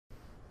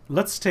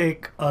Let's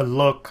take a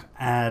look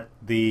at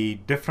the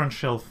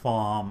differential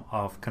form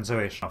of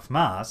conservation of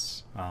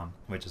mass,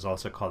 which is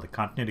also called the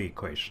continuity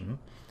equation,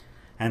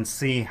 and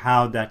see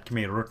how that can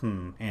be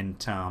written in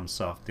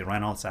terms of the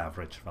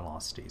Reynolds-Averaged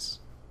velocities.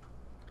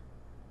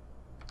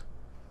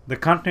 The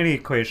continuity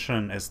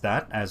equation is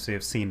that, as we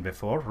have seen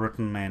before,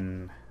 written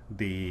in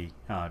the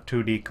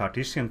 2D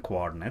Cartesian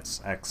coordinates,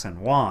 x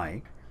and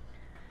y.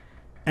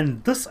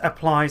 And this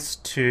applies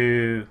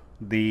to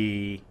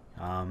the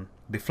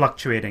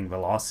fluctuating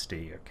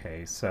velocity.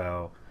 Okay,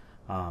 so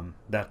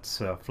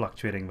that's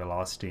fluctuating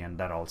velocity, and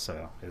that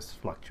also is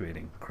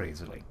fluctuating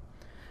crazily.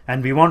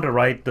 And we want to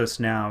write this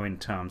now in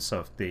terms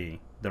of the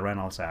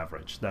Reynolds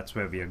average. That's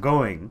where we are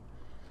going.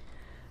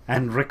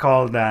 And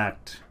recall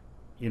that,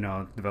 you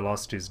know, the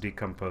velocity is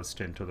decomposed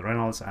into the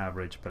Reynolds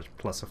average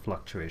plus a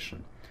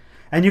fluctuation.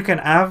 And you can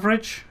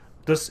average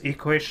this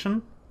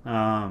equation.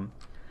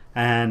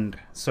 And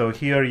so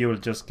here you will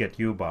just get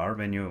u bar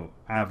when you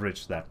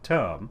average that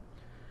term.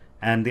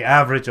 And the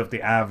average of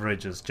the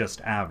average is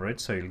just average,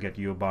 so you'll get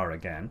u bar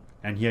again.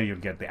 And here you'll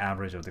get the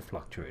average of the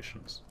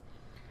fluctuations.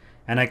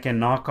 And I can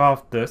knock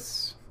off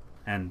this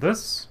and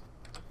this,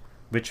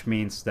 which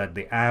means that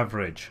the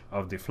average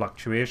of the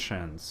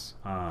fluctuations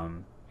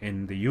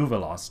in the u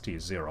velocity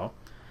is 0.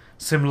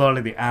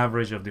 Similarly, the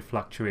average of the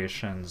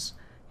fluctuations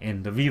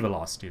in the v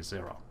velocity is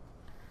 0.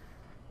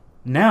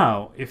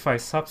 Now, if I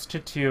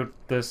substitute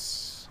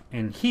this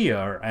in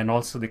here and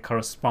also the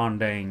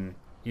corresponding,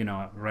 you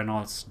know,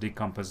 Reynolds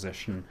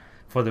decomposition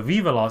for the v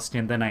velocity,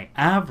 and then I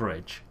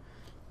average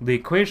the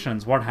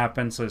equations, what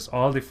happens is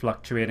all the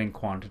fluctuating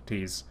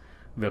quantities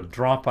will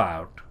drop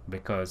out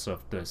because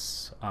of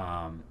this,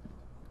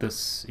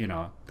 because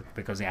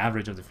the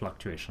average of the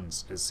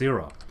fluctuations is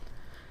 0.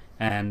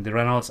 And the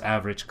Reynolds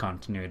average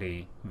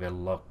continuity will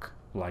look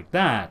like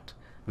that,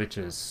 which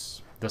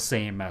is the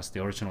same as the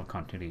original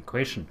continuity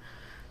equation.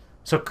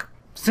 So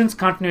since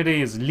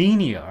continuity is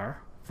linear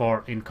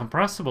for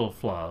incompressible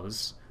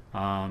flows,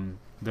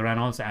 the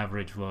Reynolds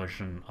average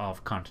version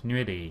of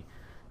continuity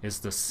is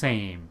the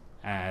same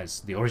as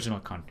the original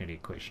continuity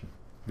equation.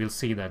 We'll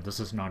see that this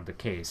is not the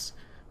case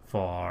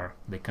for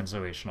the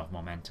conservation of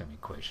momentum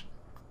equation.